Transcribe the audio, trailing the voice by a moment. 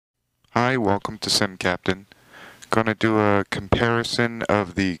Hi, welcome to Sim Captain. Gonna do a comparison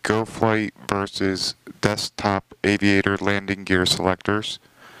of the GoFlight versus desktop Aviator landing gear selectors.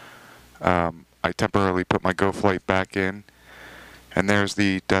 I temporarily put my GoFlight back in, and there's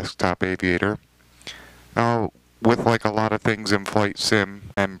the desktop Aviator. Now, with like a lot of things in flight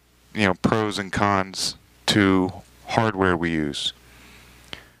sim, and pros and cons to hardware we use.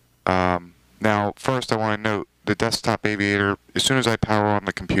 Now, first I want to note the desktop Aviator. As soon as I power on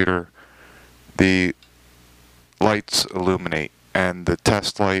the computer, the lights illuminate and the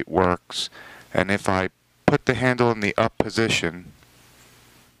test light works, and if I put the handle in the up position,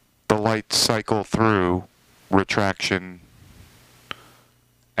 the lights cycle through retraction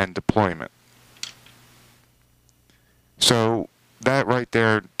and deployment. So that right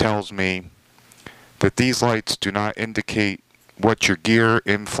there tells me that these lights do not indicate what your gear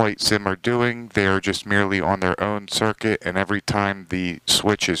in flight sim are doing. They are just merely on their own circuit, and every time the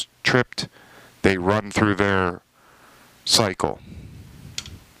switch is tripped, they run through their cycle.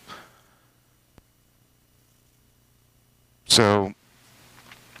 So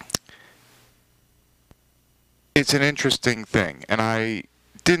it's an interesting thing, and I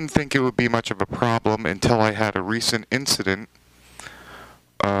didn't think it would be much of a problem until I had a recent incident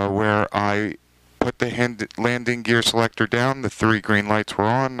where I put the landing gear selector down. The 3 green lights were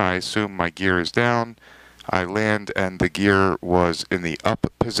on. I assume my gear is down. I land and the gear was in the up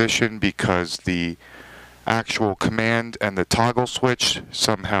position because the actual command and the toggle switch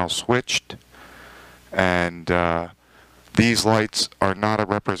somehow switched, and these lights are not a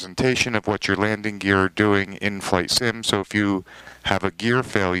representation of what your landing gear are doing in flight sim. So if you have a gear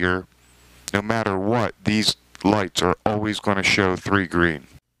failure, no matter what, these lights are always going to show 3 green.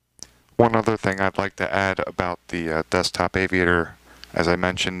 One other thing I'd like to add about the desktop Aviator, as I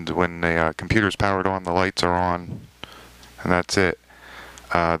mentioned, when the computer's powered on, the lights are on, and that's it.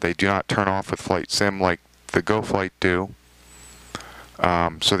 They do not turn off with flight sim like the GoFlight do.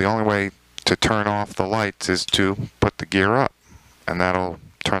 So the only way to turn off the lights is to put the gear up, and that'll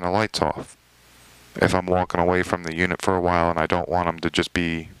turn the lights off. If I'm walking away from the unit for a while and I don't want them to just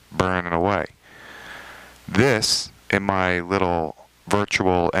be burning away. This, in my little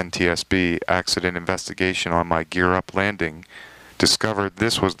virtual NTSB accident investigation on my gear up landing, discovered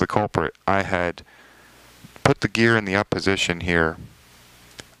this was the culprit. I had put the gear in the up position here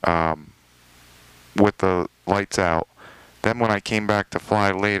with the lights out. Then when I came back to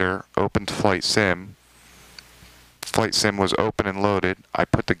fly later, opened Flight Sim was open and loaded. I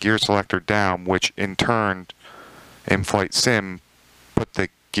put the gear selector down, which in turn, in Flight Sim, put the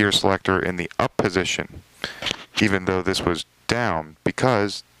gear selector in the up position, even though this was down,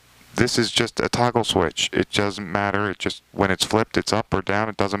 because this is just a toggle switch. It doesn't matter. It just, when it's flipped, it's up or down.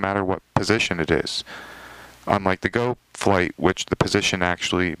 It doesn't matter what position it is. Unlike the GoFlight, which the position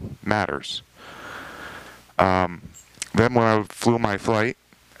actually matters. Then when I flew my flight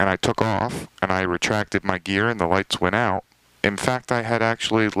and I took off and I retracted my gear and the lights went out, in fact I had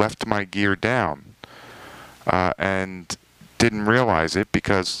actually left my gear down and didn't realize it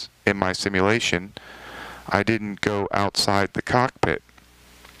because in my simulation I didn't go outside the cockpit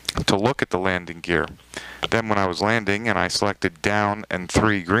to look at the landing gear. Then when I was landing and I selected down and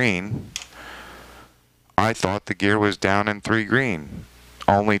 3 green, I thought the gear was down and 3 green,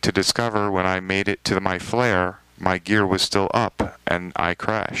 only to discover when I made it to my flare, my gear was still up and I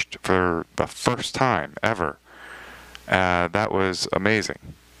crashed for the first time ever. That was amazingly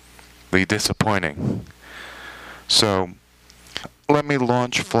disappointing. So let me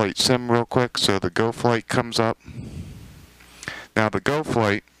launch Flight Sim real quick so the GoFlight comes up. Now the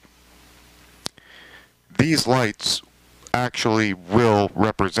GoFlight, these lights actually will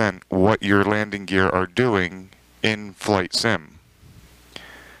represent what your landing gear are doing in Flight Sim.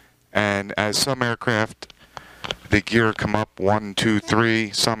 And as some aircraft, the gear come up 1, 2,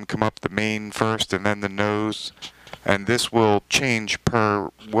 3, some come up the main first and then the nose, and this will change per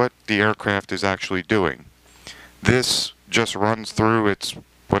what the aircraft is actually doing. This just runs through its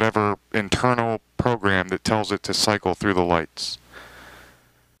whatever internal program that tells it to cycle through the lights.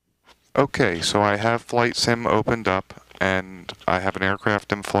 Okay, so I have Flight Sim opened up and I have an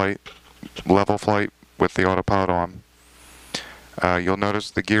aircraft in flight, level flight with the autopilot on. You'll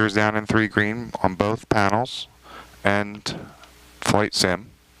notice the gear is down in 3 green on both panels and Flight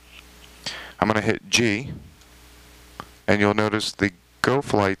Sim. I'm going to hit G, and you'll notice the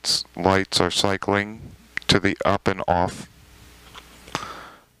GoFlight's lights are cycling to the up and off.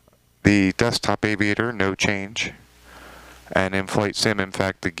 The desktop Aviator, no change. And in Flight Sim, in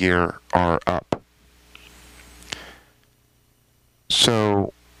fact, the gear are up.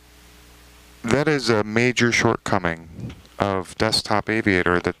 So that is a major shortcoming of Desktop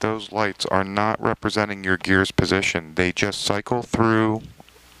Aviator that those lights are not representing your gear's position. They just cycle through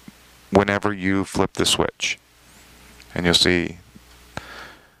whenever you flip the switch. And you'll see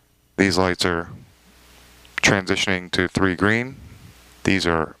these lights are transitioning to 3 green. These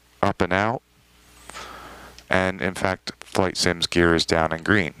are up and out. And in fact, Flight Sim's gear is down and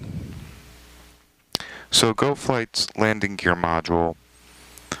green. So GoFlight's landing gear module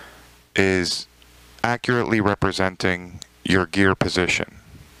is accurately representing your gear position,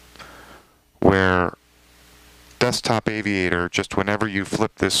 where Desktop Aviator, just whenever you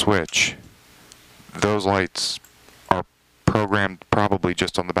flip this switch, those lights are programmed probably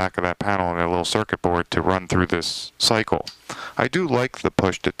just on the back of that panel in a little circuit board to run through this cycle. I do like the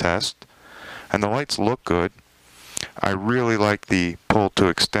push to test, and the lights look good. I really like the pull to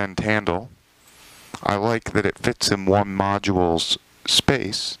extend handle. I like that it fits in one module's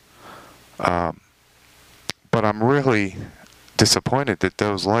space, but I'm really disappointed that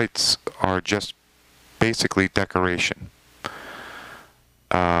those lights are just basically decoration.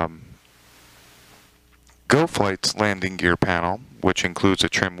 GoFlight's landing gear panel, which includes a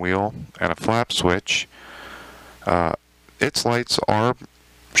trim wheel and a flap switch, its lights are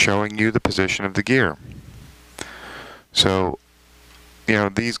showing you the position of the gear. So, you know,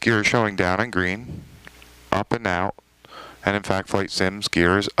 these gears are showing down and green, up and out, and in fact Flight Sim's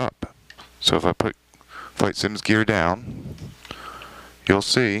gear is up. So if I put Flight Sim's gear down, you'll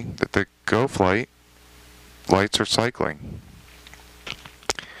see that the GoFlight lights are cycling.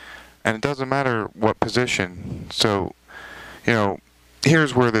 And it doesn't matter what position. So, you know,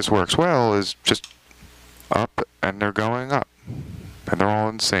 here's where this works well, is just up and they're going up. And they're all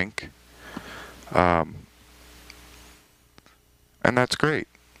in sync. And that's great.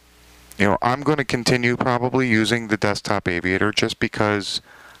 You know, I'm going to continue probably using the Desktop Aviator just because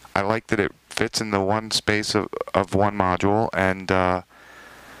I like that it fits in the one space of one module, and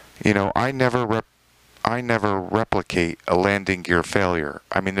you know, I never replicate a landing gear failure.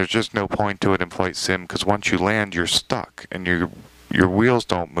 I mean, there's just no point to it in Flight Sim, because once you land, you're stuck and your wheels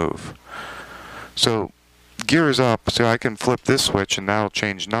don't move. So gear is up, so I can flip this switch and that'll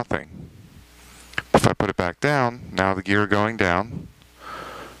change nothing. If I put it back down, now the gear going down,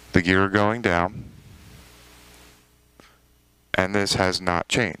 the gear going down, and this has not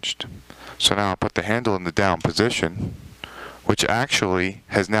changed. So now I'll put the handle in the down position, which actually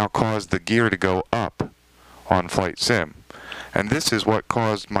has now caused the gear to go up on Flight Sim. And this is what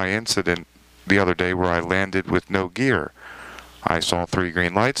caused my incident the other day where I landed with no gear. I saw 3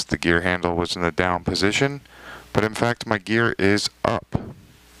 green lights, the gear handle was in the down position, but in fact my gear is up.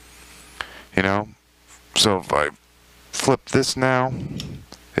 You know, so if I flip this now,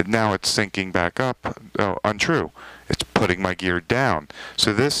 now it's syncing back up. Oh, untrue. It's putting my gear down.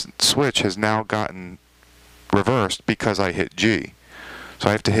 So this switch has now gotten reversed because I hit G. So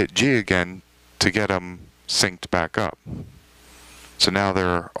I have to hit G again to get them synced back up. So now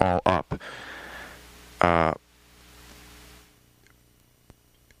they're all up. I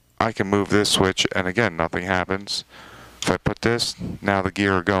can move this switch and again nothing happens. If I put this, now the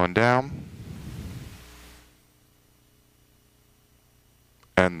gear are going down.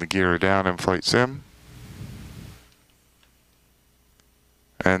 And the gear are down in Flight Sim.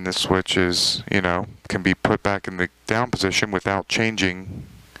 And the switch is, you know, can be put back in the down position without changing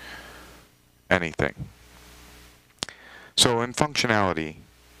anything. So in functionality,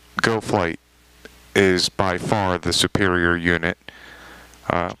 GoFlight is by far the superior unit.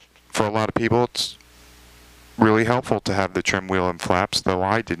 For a lot of people, it's really helpful to have the trim wheel and flaps, though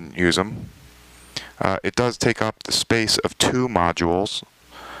I didn't use them. It does take up the space of 2 modules.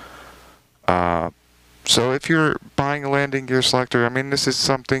 So if you're buying a landing gear selector, I mean, this is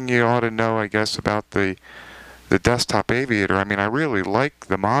something you ought to know, I guess, about the Desktop Aviator. I mean, I really like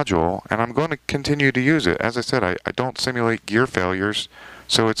the module, and I'm going to continue to use it. As I said, I don't simulate gear failures,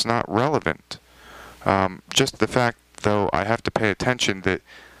 so it's not relevant. Just the fact, though, I have to pay attention that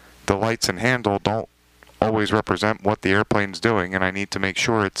the lights and handle don't always represent what the airplane's doing, and I need to make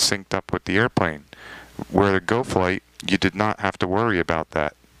sure it's synced up with the airplane. Where the GoFlight, you did not have to worry about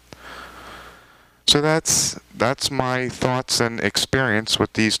that. So that's my thoughts and experience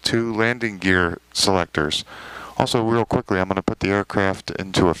with these 2 landing gear selectors. Also, real quickly, I'm going to put the aircraft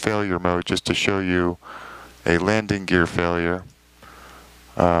into a failure mode just to show you a landing gear failure.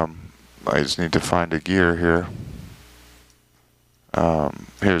 I just need to find a gear here.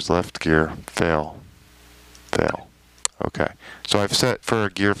 Here's left gear, fail. Okay, so I've set for a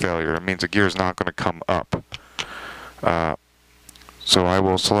gear failure. It means the gear is not going to come up. So I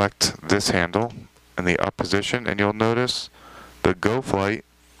will select this handle in the up position, and you'll notice the GoFlight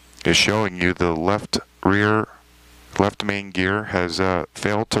is showing you the left rear left main gear has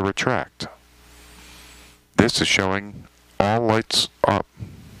failed to retract. This is showing all lights up.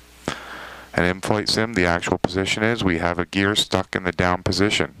 And in Flight Sim, the actual position is we have a gear stuck in the down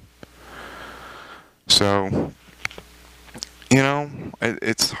position. So, you know,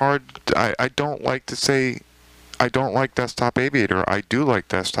 it's hard. I don't like to say I don't like Desktop Aviator. I do like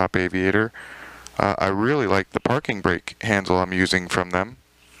Desktop Aviator. I really like the parking brake handle I'm using from them.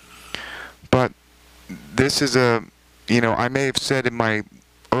 But this is a, you know, I may have said in my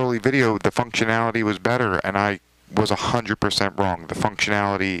early video the functionality was better, and I was 100% wrong. The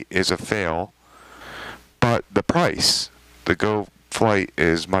functionality is a fail, but the price, the GoFlight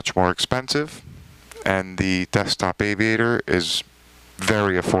is much more expensive, and the Desktop Aviator is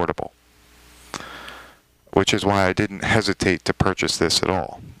very affordable, which is why I didn't hesitate to purchase this at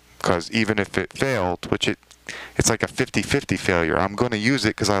all. Because even if it failed, which it's like a 50-50 failure, I'm going to use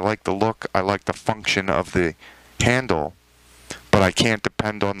it because I like the look, I like the function of the handle, but I can't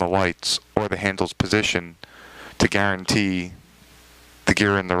depend on the lights or the handle's position to guarantee the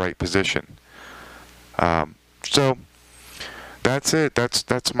gear in the right position. So that's it.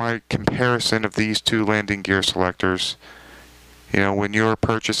 That's my comparison of these two landing gear selectors. You know, when you're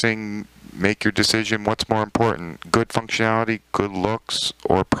purchasing, make your decision. What's more important? Good functionality, good looks,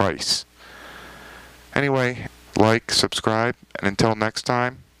 or price? Anyway, like, subscribe, and until next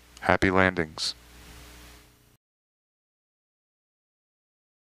time, happy landings.